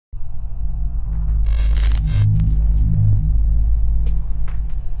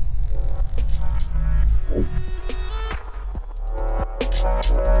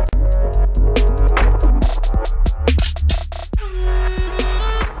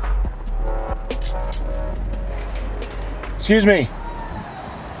Excuse me.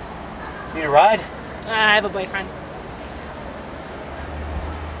 Need a ride? I have a boyfriend.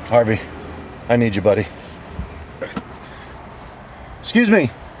 Harvey, I need you, buddy. Excuse me.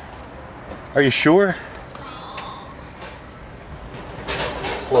 Are you sure?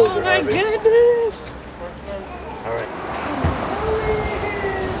 Closer, oh my Harvey. goodness. All right.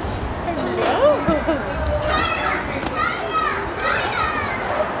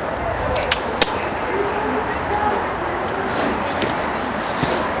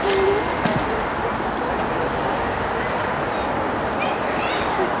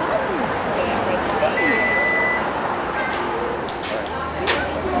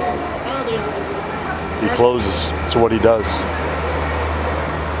 He closes. It's what he does.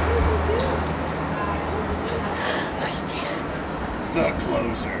 The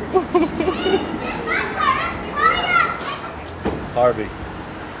closer. Harvey,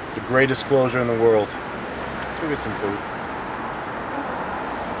 the greatest closer in the world. Let's go get some food.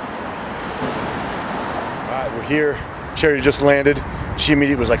 Alright, we're here. Cherry just landed. She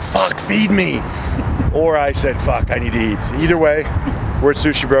immediately was like, fuck, feed me. Or I said, fuck, I need to eat. Either way, we're at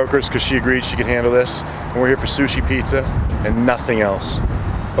Sushi Brokers because she agreed she could handle this. And we're here for sushi pizza and nothing else.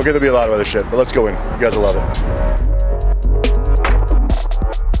 Okay, there'll be a lot of other shit, but let's go in. You guys will love it.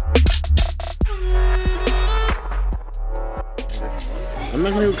 I'm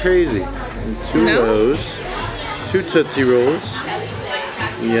not gonna go crazy. Two of those, 2 Tootsie Rolls.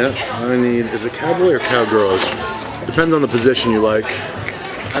 Yep, I need, is it cowboy or cowgirls? Depends on the position you like.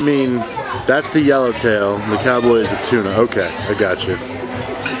 I mean, that's the yellowtail, the cowboy is the tuna. Okay, I got you.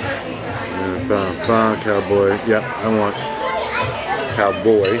 Cowboy, yep, I want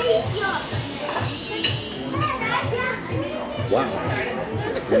cowboy. Wow.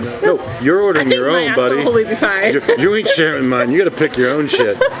 No, you're ordering your own, buddy. Will be fine. You ain't sharing mine. You gotta pick your own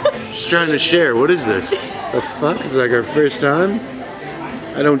shit. Just trying to share. What is this? The fuck? It's like our first time?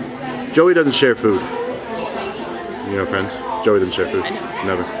 I don't. Joey doesn't share food. You know, friends? Joey doesn't share food.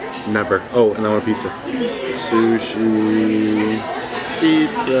 Never. Never. Oh, and I want pizza. Sushi.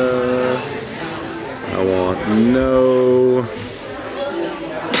 Pizza. I want no.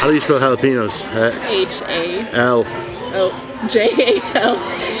 How do you spell jalapenos? H-A-L. Oh, J-A-L.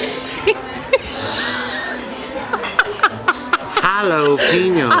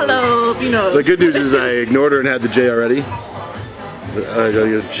 Jalapenos. Jalapenos. The good news is I ignored her and had the J already.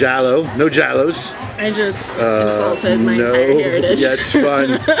 Jalo. No Jalos. I just insulted my entire heritage. Yeah, it's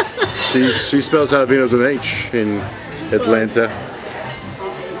fine. She spells jalapenos with an H in Atlanta.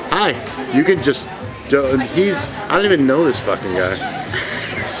 Hi. You can just. I don't even know this fucking guy.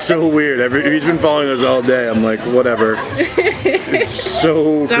 So weird. He's been following us all day. I'm like, whatever. It's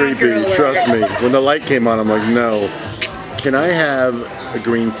so creepy. Alert. Trust me. When the light came on, I'm like, no. Can I have a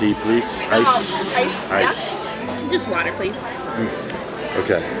green tea, please? Iced. Iced. Yeah. Just water, please.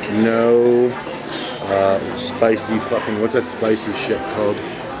 Okay. No spicy fucking. What's that spicy shit called?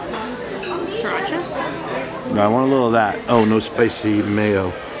 Sriracha. No, I want a little of that. Oh, no spicy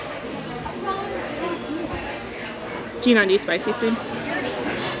mayo. Do you not do spicy food?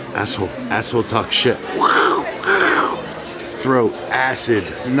 Asshole talk shit. Throat, acid,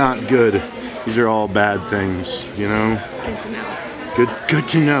 not good. These are all bad things, you know? It's good to know. Good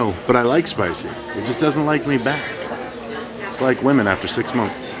to know, but I like spicy. It just doesn't like me back. It's like women after 6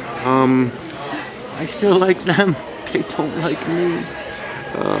 months. I still like them. They don't like me.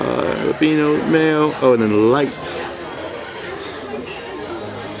 Jalapeno, mayo. Oh, and then light.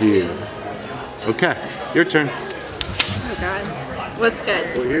 Sear. Okay, your turn. Oh God. What's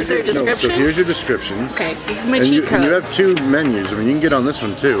good? Well, is there a description? No, so here's your descriptions. Okay, so this is my cheat code. And you have 2 menus. I mean, you can get on this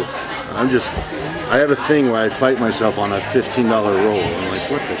one too. I have a thing where I fight myself on a $15 roll. I'm like,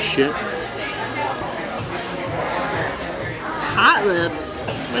 what the shit? Hot lips?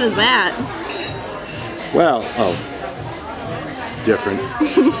 What is that? Well, oh. Different.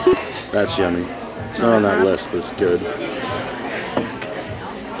 That's yummy. It's not on that list, but it's good.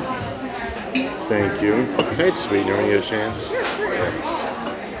 Thank you. Can I sweetener when you get a chance?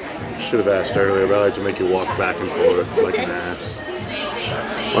 Should have asked earlier, but I like to make you walk back and forth like an ass.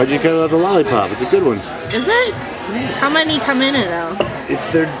 Why'd you cut out the lollipop? It's a good one. Is it? Yes. How many come in it though?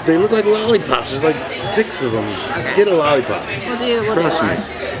 They look like lollipops. There's like 6 of them. Okay. Get a lollipop. Trust me.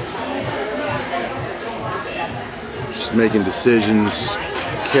 Just making decisions, just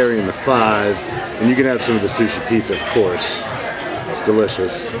carrying the 5, and you can have some of the sushi pizza, of course. It's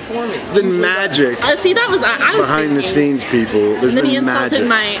delicious. It's been magic. See, that was I was behind the scenes, people. There's and then been he insulted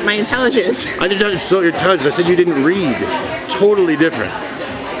magic. my intelligence. I did not insult your intelligence. I said you didn't read. Totally different.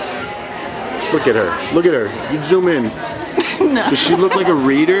 Look at her. Look at her. You zoom in. No. Does she look like a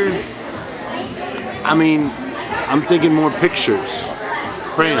reader? I mean, I'm thinking more pictures.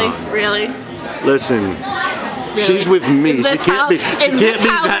 Crayon. Really? Listen. Really? She's with me. She can't be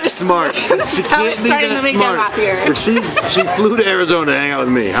that smart. She can't be that smart. If she flew to Arizona to hang out with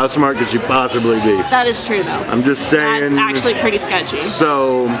me, how smart could she possibly be? That is true, though. I'm just saying. That's actually pretty sketchy.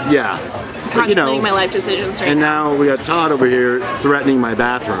 So yeah. Contemplating my life decisions right and now. now we got Todd over here threatening my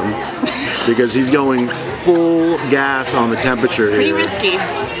bathroom because he's going full gas on the temperature here. Pretty risky.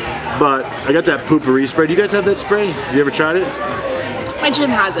 But I got that poopery spray. Do you guys have that spray? Have you ever tried it? My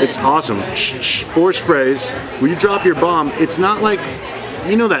gym has it. It's awesome. 4 sprays. When you drop your bomb, it's not like,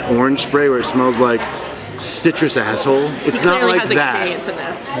 you know that orange spray where it smells like citrus asshole? It's not like has that. Experience in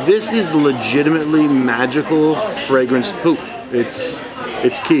this. This is legitimately magical fragranced poop.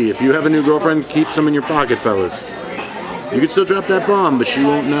 It's key. If you have a new girlfriend, keep some in your pocket, fellas. You can still drop that bomb, but she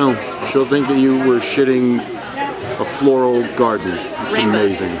won't know. She'll think that you were shitting a floral garden. It's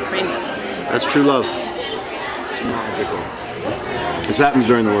amazing. Rainbows. That's true love. It's magical. This happens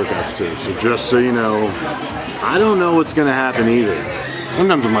during the workouts too, so just so you know, I don't know what's gonna happen either.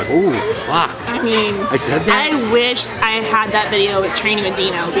 Sometimes I'm like, oh fuck. I mean, I said that? I wish I had that video with training with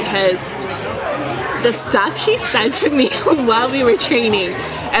Dino, because the stuff he said to me while we were training,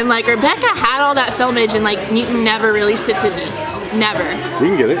 and like Rebecca had all that filmage, and like Newton never released it to me. Never. You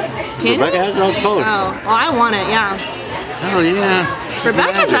can get it. Can Rebecca has it on his color. Oh, well, I want it, yeah. Hell yeah.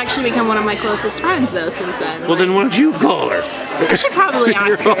 Rebecca's actually become one of my closest friends though since then. Well, then why don't you call her? I should probably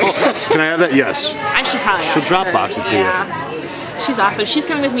ask her. Can I have that? Yes. I should probably ask her. She'll Dropbox it to you. Yeah. She's awesome. She's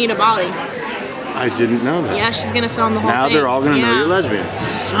coming with me to Bali. I didn't know that. Yeah, she's gonna film the whole thing. Now they're all gonna know you're lesbian.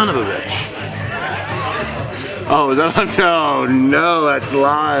 Son of a bitch. Oh, is that on? Oh no, that's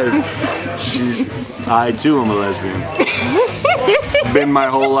live. I too am a lesbian. Been my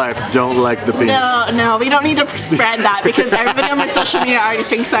whole life. Don't like the penis. No, we don't need to spread that because everybody on my social media already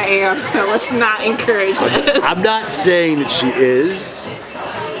thinks I am. So let's not encourage this. I'm not saying that she is,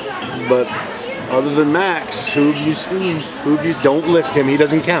 but other than Max, who have you seen? Who have you? Don't list him. He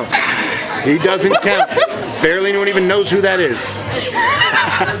doesn't count. He doesn't count. Barely anyone even knows who that is.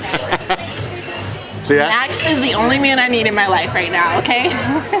 See that? Max is the only man I need in my life right now, okay?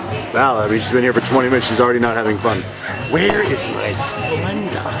 Wow, I mean, she's been here for 20 minutes. She's already not having fun. Where is my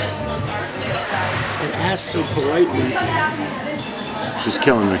Splenda? It asked so politely. She's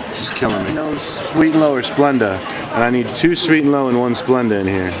killing me. She's killing me. No sweet and low or Splenda. And I need 2 sweet and low and 1 Splenda in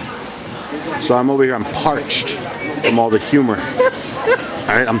here. So I'm over here, I'm parched from all the humor.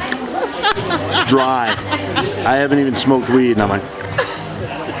 Alright, it's dry. I haven't even smoked weed and I'm like,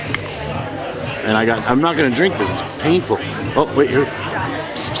 and I'm not gonna drink this, it's painful. Oh, wait, here.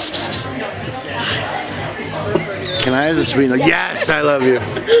 Psst, psst, psst, psst. Can I have the sweet? Yes, I love you.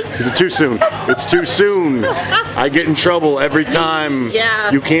 Is it too soon? It's too soon. I get in trouble every time. Yeah.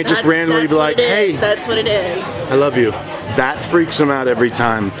 You can't just randomly be like, hey. That's what it is. I love you. That freaks them out every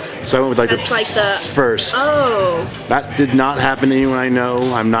time. So I went with like the first. Oh. That did not happen to anyone I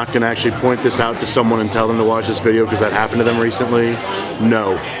know. I'm not going to actually point this out to someone and tell them to watch this video because that happened to them recently.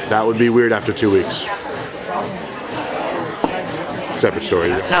 No. That would be weird after 2 weeks. Separate story.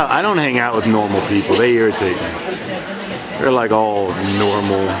 That's how I don't hang out with normal people. They irritate me. They're like all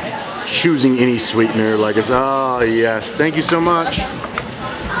normal. Choosing any sweetener like it's, oh yes, thank you so much. Look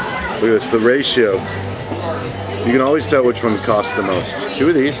at this, the ratio. You can always tell which one costs the most. 2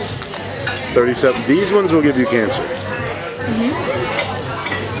 of these, 37. These ones will give you cancer.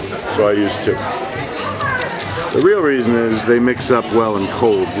 So I use 2. The real reason is they mix up well in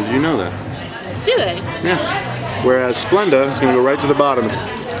cold. Did you know that? Do they? Yes. Whereas Splenda is going to go right to the bottom. It's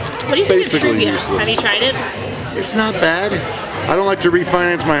what do you think of basically trivia? useless. Have you tried it? It's not bad. I don't like to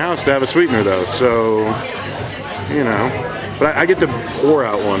refinance my house to have a sweetener though, so, you know. But I get the pour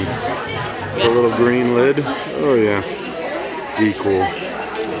out one. The little green lid. Oh yeah. Be cool.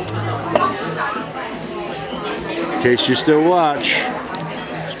 In case you still watch,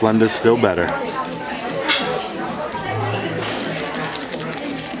 Splenda's still better.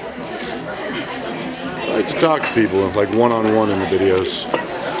 I like to talk to people, like one-on-one in the videos.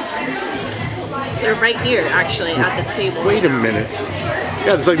 They're right here, actually, at this table. Wait a minute.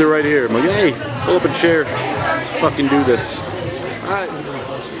 Yeah, it's like they're right here. I'm like, hey, pull up a chair. Let's fucking do this. Alright.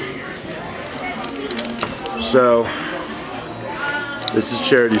 So, this is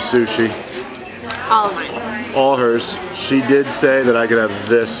Charity Sushi. All of mine. All hers. She did say that I could have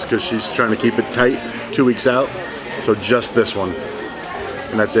this because she's trying to keep it tight 2 weeks out. So just this one.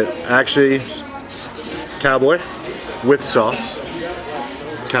 And that's it. Actually, Cowboy with sauce.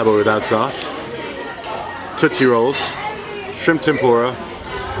 Cowboy without sauce. Tootsie Rolls. Shrimp tempura.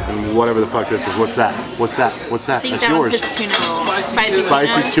 And whatever the fuck this is. What's that? What's that? What's that? I think That's yours. His tuna roll.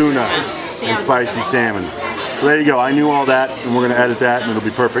 Spicy tuna. and spicy salmon. So there you go. I knew all that, and we're gonna edit that, and it'll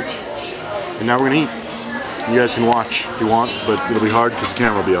be perfect. And now we're gonna eat. You guys can watch if you want, but it'll be hard because the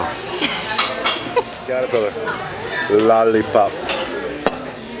camera will be off. Got it, brother. Lollipop.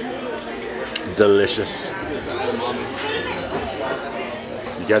 Delicious.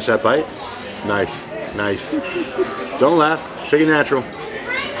 You catch that bite? Nice, nice. Don't laugh. Take it natural.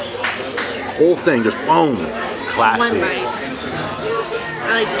 Whole thing, just boom. Classy. One bite. I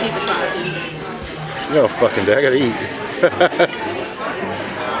like to keep it classy. No fucking day. I gotta eat.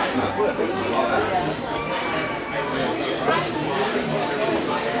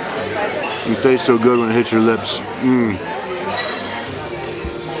 It tastes so good when it hits your lips. Mmm.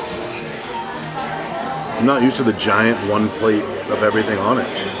 I'm not used to the giant one plate of everything on it.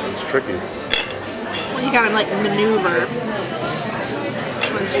 It's tricky. Well, you gotta like maneuver.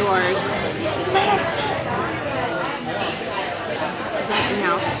 Which one's yours? This is like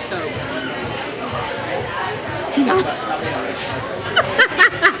now soaked. Do you not?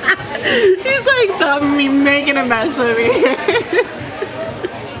 He's like thumbing me, making a mess over here.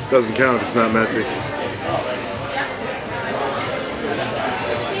 Doesn't count if it's not messy.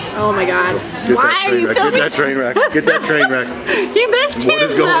 Oh my god. Get Why that are you train wreck. filming? Get that train wreck. Get that train wreck. You missed What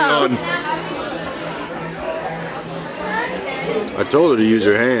his is going though. on? I told her to use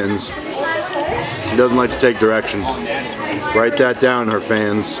her hands. She doesn't like to take direction. Write that down, her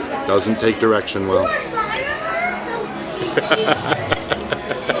fans. Doesn't take direction well.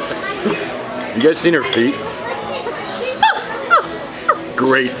 You guys seen her feet?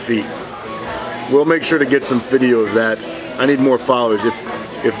 Great feet. We'll make sure to get some video of that. I need more followers.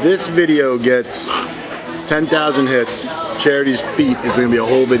 If this video gets 10,000 hits, Charity's feet is gonna be a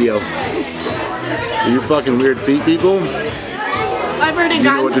whole video. You fucking weird feet people. I've already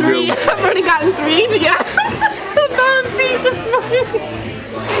gotten three. I've already gotten 3 together. About feet this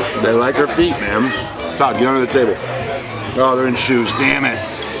morning. They like her feet, man. Todd, get under the table. Oh, they're in shoes. Damn it.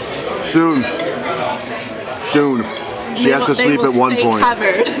 Soon. Soon. She has to sleep at one point.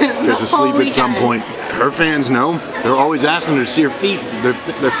 She has to sleep at some point. Her fans know. They're always asking her to see her feet. They're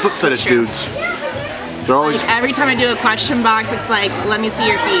foot fetish dudes. They're always. Like every time I do a question box, it's like, let me see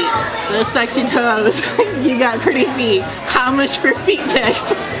your feet. Those sexy toes. You got pretty feet. How much for feet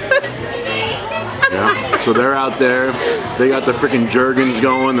pics? Yeah. So they're out there. They got the freaking Jergens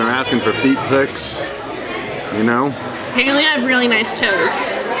going. They're asking for feet pics. You know? Apparently I have really nice toes.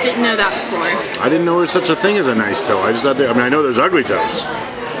 Didn't know that before. I didn't know there was such a thing as a nice toe. I just thought I mean, I know there's ugly toes.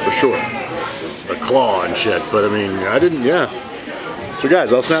 For sure. A claw and shit. But I mean, I didn't, yeah. So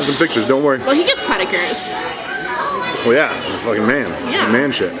guys, I'll snap some pictures, don't worry. Well, he gets pedicures. Well, yeah, I'm a fucking man. Yeah.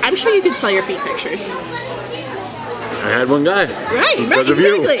 Man shit. I'm sure you could sell your feet pictures. I had one guy. Right, because of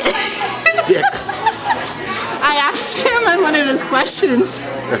exactly. you. Dick. I asked him on one of his questions.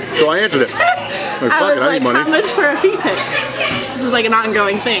 So I answered it. I was like, money. how much for a feet pic? This is like an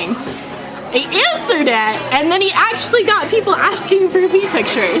ongoing thing. He answered it, and then he actually got people asking for feet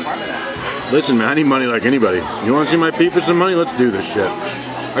pictures. Listen, man, I need money like anybody. You want to see my feet for some money? Let's do this shit.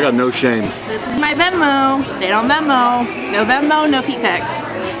 I got no shame. This is my Venmo. They don't Venmo. No Venmo, no feet pics.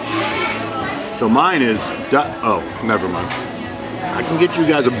 So mine is, oh, never mind. I can get you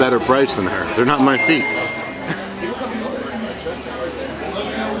guys a better price than her. They're not my feet.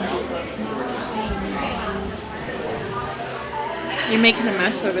 You're making a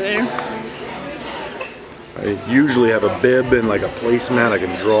mess over there. I usually have a bib and like a placemat I can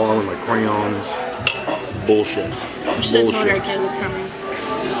draw with my crayons. It's bullshit. You should have told her our kid was coming.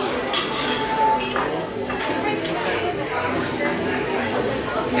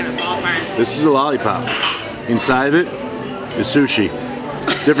 It's gonna fall apart. This is a lollipop. Inside of it is sushi.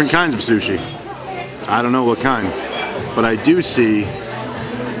 Different kinds of sushi. I don't know what kind. But I do see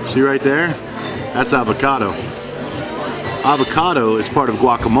right there? That's avocado. Avocado is part of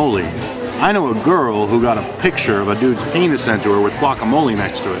guacamole. I know a girl who got a picture of a dude's penis sent to her with guacamole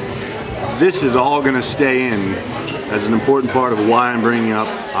next to it. This is all gonna stay in as an important part of why I'm bringing up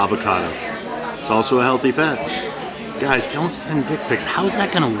avocado. It's also a healthy fat. Guys, don't send dick pics. How's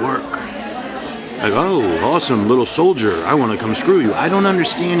that gonna work? Like, oh, awesome, little soldier. I wanna come screw you. I don't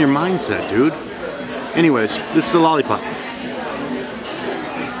understand your mindset, dude. Anyways, this is a lollipop.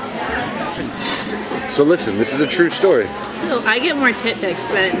 So listen, this is a true story. So I get more tit pics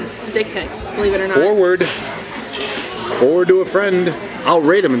than dick pics, believe it or not. Forward to a friend. I'll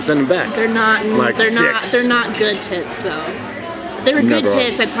rate them and send them back. They're not. Like they're 6. not. They're not good tits though. If they were good Never.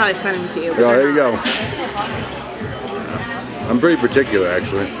 tits, I'd probably send them to you. Oh, But there you go. I'm pretty particular,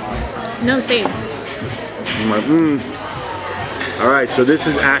 actually. No, same. I'm like, All right, so this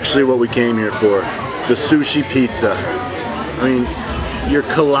is actually what we came here for. The sushi pizza. I mean, you're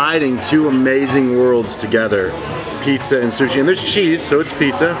colliding two amazing worlds together. Pizza and sushi. And there's cheese, so it's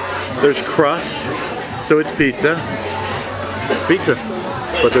pizza. There's crust, so it's pizza. It's pizza.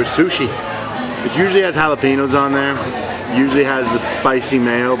 But there's sushi. It usually has jalapenos on there. Usually has the spicy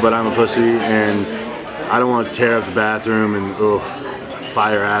mayo, but I'm a pussy and I don't want to tear up the bathroom and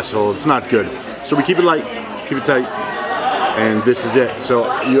fire asshole. It's not good. So we keep it light, keep it tight, and this is it. So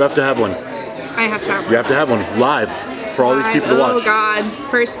you have to have one. I have to have one. You have to have one live for all these people to watch. Oh God,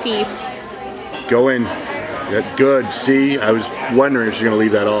 first piece. Go in. Good. See, I was wondering if she's gonna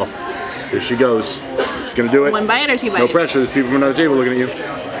leave that off. Here she goes. She's gonna do it. One bite or two bites? No pressure. There's people from another table looking at you.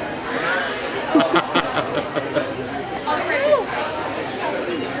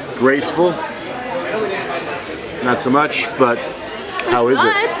 Graceful. Not so much, but how is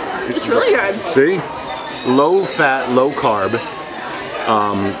it? It's really good. See? Low fat, low carb.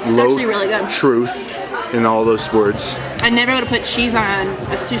 Low actually really good. Truth in all those words. I never would have put cheese on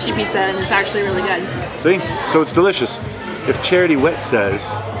a sushi pizza, and it's actually really good. See? So it's delicious. If Charity Witt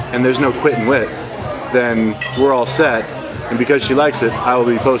says, and there's no quitting Witt, then we're all set. And because she likes it, I will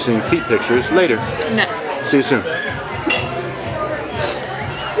be posting feet pictures later. No. See you soon.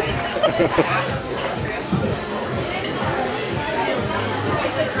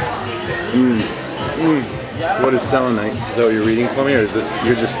 What is selenite? Is that what you're reading for me, or is this,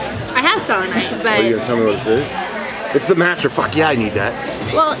 you're just... I have selenite, but... Are you gonna tell me what it is? It's the master, fuck yeah, I need that.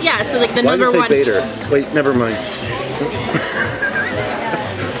 Well, yeah, so like the Why number does it say one... Bader? Wait, never mind.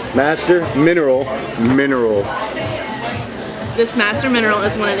 Master mineral. This master mineral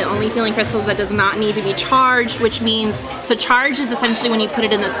is one of the only healing crystals that does not need to be charged, which means, so charge is essentially when you put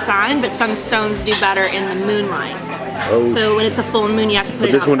it in the sun, but some stones do better in the moonlight. Oh. So when it's a full moon, you have to put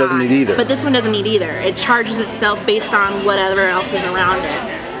it outside. But this one doesn't need either. But this one doesn't need either. It charges itself based on whatever else is around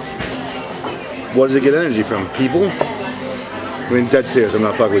it. What does it get energy from? People? I mean, dead serious, I'm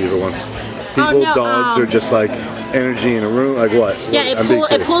not fucking with you for once. People, dogs, or just like energy in a room? Like what? Yeah,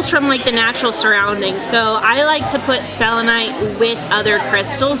 it pulls from like the natural surroundings. So I like to put selenite with other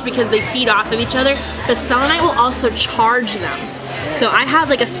crystals because they feed off of each other. But selenite will also charge them. So I have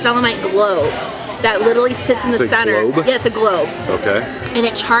like a selenite globe that literally sits in the center. Globe? Yeah, it's a globe. Okay. And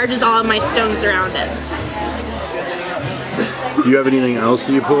it charges all of my stones around it. Do you have anything else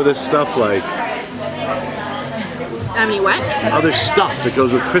that you put with this stuff? Like, I mean, what? Other stuff that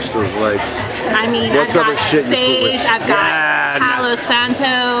goes with crystals, like... I mean, I've got sage, I've got Palo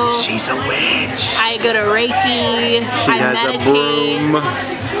Santo. She's a witch. I go to Reiki. She I has meditate. a broom.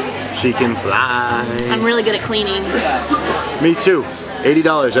 She can fly. I'm really good at cleaning. Me too.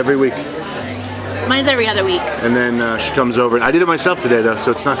 $80 every week. Mine's every other week. And then she comes over. And I did it myself today, though,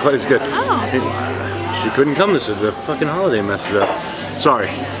 so it's not quite as good. Oh. She couldn't come this week. The fucking holiday messed it up. Sorry.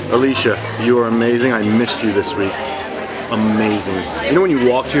 Alicia, you are amazing. I missed you this week. Amazing. You know when you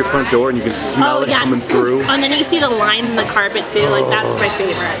walk to your front door and you can smell it coming through? And then you see the lines in the carpet too, like that's my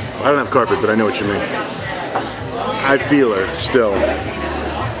favorite. I don't have carpet, but I know what you mean. I feel her still.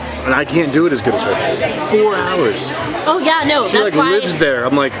 And I can't do it as good as her. 4 hours. Oh yeah, no, she that's like why lives there.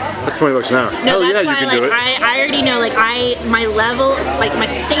 I'm like, that's $20 an hour. No, hell yeah, why, you can do it. I already know, like my level, like my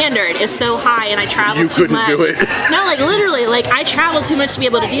standard is so high, and I travel too much. You couldn't do it. No, like literally, like I travel too much to be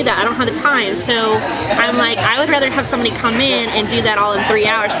able to do that. I don't have the time, so I'm like, I would rather have somebody come in and do that all in 3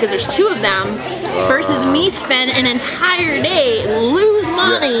 hours because there's 2 of them, versus me spend an entire day, lose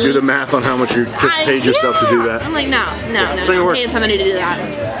money. Yeah, do the math on how much you just paid yourself to do that. I'm like, no, I'm paying somebody to do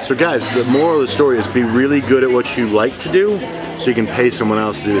that. So guys, the moral of the story is be really good at what you like to do, so you can pay someone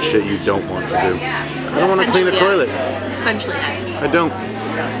else to do the shit you don't want to do. I don't want to clean a toilet. Essentially, I don't.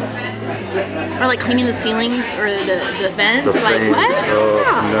 Or like cleaning the ceilings or the vents. The like fans. what?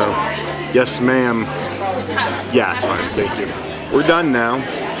 Oh no. Yes, ma'am. Yeah, it's fine. Thank you. We're done now.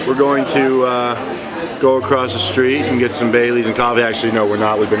 We're going to go across the street and get some Baileys and coffee. Actually, no, we're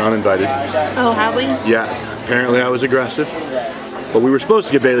not. We've been uninvited. Oh, have we? Yeah. Apparently, I was aggressive. But we were supposed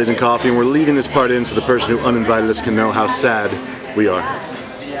to get Baileys and coffee, and we're leaving this part in so the person who uninvited us can know how sad we are.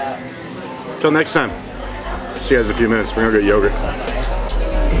 Till next time. See you guys in a few minutes. We're gonna get yogurt.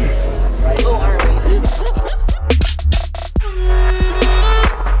 Oh, alright.